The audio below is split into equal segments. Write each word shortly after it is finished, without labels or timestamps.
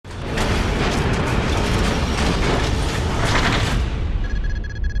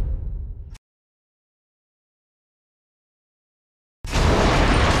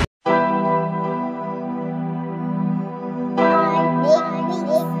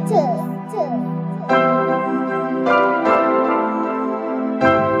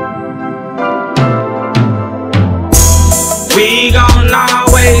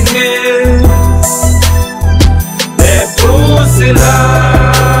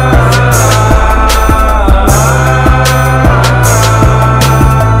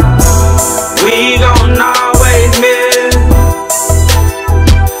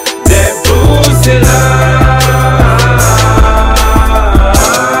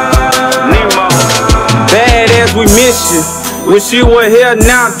Wish you were here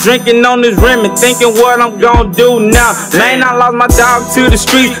now, drinking on this Remy, thinking what I'm gon' do now. Man, I lost my dog to the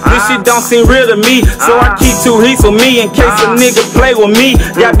street. This shit don't seem real to me, so I keep 2 heats with me in case a nigga play with me.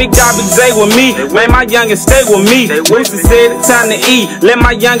 Got big dog Big J with me, man, my youngins stay with me. Boosie said it's time to eat, let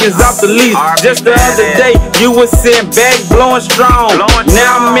my youngins off the leash. Just the other day, you was sitting back, blowing strong.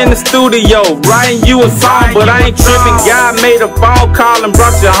 Now I'm in the studio, writing you a song, but I ain't tripping. God made a phone call and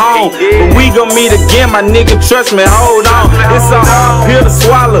brought you home. But we gon' meet again, my nigga, trust me, hold on. It's a hard pill to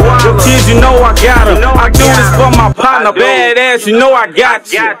swallow. Your kids, you know I got them. I do this for my partner, badass, you know I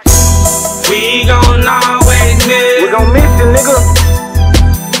got you. We gon' always miss. We gon' miss you, nigga.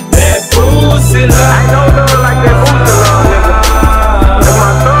 That Boosie love. I ain't no love like that Boosie love, nigga. That's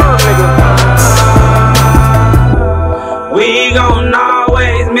my thug, nigga. We gon'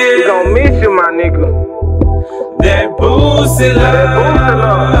 always miss. We gon' miss you, my nigga. That Boosie love. That Boosie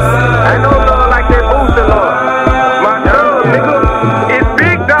love. I ain't no love like that Boosie love. My thug, nigga. It's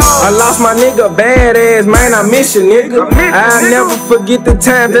Big Dawg. I lost my nigga, badass, man, I miss you, nigga. I'll never forget the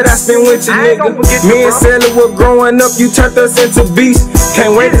time that I spent with you, nigga. Me and Sally were growing up, you turned us into beasts.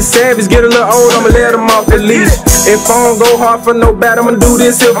 Can't wait to Savage get a little old, I'ma let him off the leash. If I don't go hard for no bad, I'ma do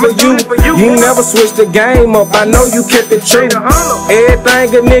this here for you. You never switched the game up, I know you kept it true.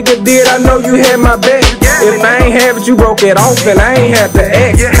 Everything a nigga did, I know you had my back. If I ain't have it, you broke it off and I ain't had to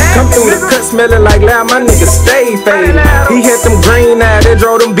ask. Come through the cut smelling like loud, my nigga stay faded. He had them green eyes that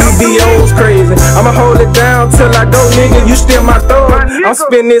drove them BBOs crazy. I'ma hold it down till I go, nigga, you still my thug. I'm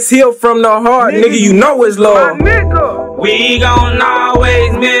spin this hill from the heart, nigga, you know it's love. We gon'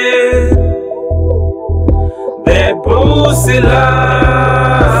 always miss that Boosie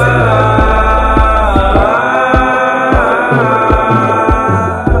love.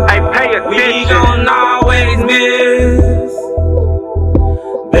 Hey, pay attention. We gon' always miss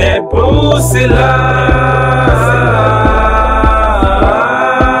that Boosie love.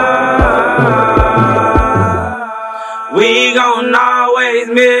 We gon' always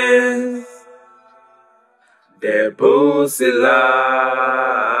miss that Boosie love.